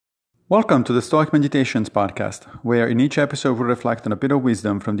Welcome to the Stoic Meditations podcast, where in each episode we reflect on a bit of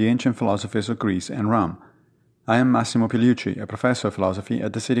wisdom from the ancient philosophers of Greece and Rome. I am Massimo Pigliucci, a professor of philosophy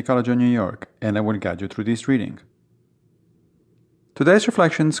at the City College of New York, and I will guide you through this reading. Today's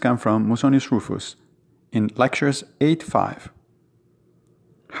reflections come from Musonius Rufus in Lectures 8.5.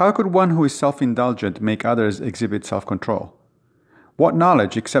 How could one who is self-indulgent make others exhibit self-control? What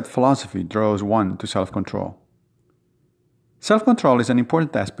knowledge except philosophy draws one to self-control? Self-control is an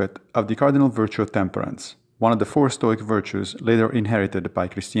important aspect of the cardinal virtue of temperance, one of the four Stoic virtues later inherited by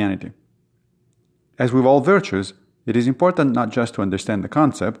Christianity. As with all virtues, it is important not just to understand the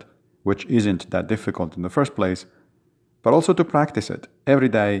concept, which isn't that difficult in the first place, but also to practice it every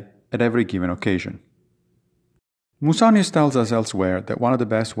day at every given occasion. Musonius tells us elsewhere that one of the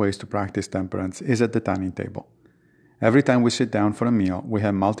best ways to practice temperance is at the dining table. Every time we sit down for a meal, we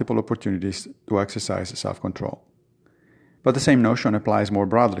have multiple opportunities to exercise self-control. But the same notion applies more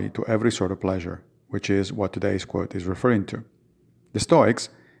broadly to every sort of pleasure, which is what today's quote is referring to. The Stoics,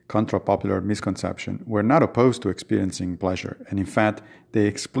 contra popular misconception, were not opposed to experiencing pleasure, and in fact, they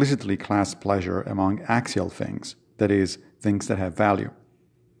explicitly classed pleasure among axial things, that is, things that have value.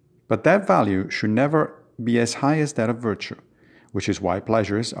 But that value should never be as high as that of virtue, which is why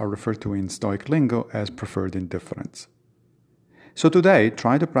pleasures are referred to in Stoic lingo as preferred indifference. So today,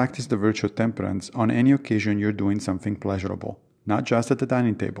 try to practice the virtue of temperance on any occasion you're doing something pleasurable, not just at the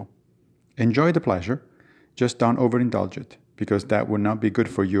dining table. Enjoy the pleasure, just don't overindulge it, because that would not be good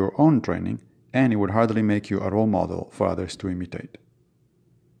for your own training, and it would hardly make you a role model for others to imitate.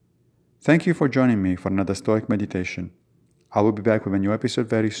 Thank you for joining me for another Stoic meditation. I will be back with a new episode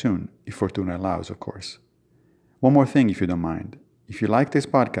very soon, if Fortuna allows, of course. One more thing, if you don't mind. If you like this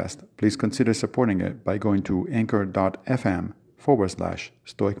podcast, please consider supporting it by going to anchor.fm/Stoic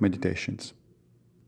Meditations.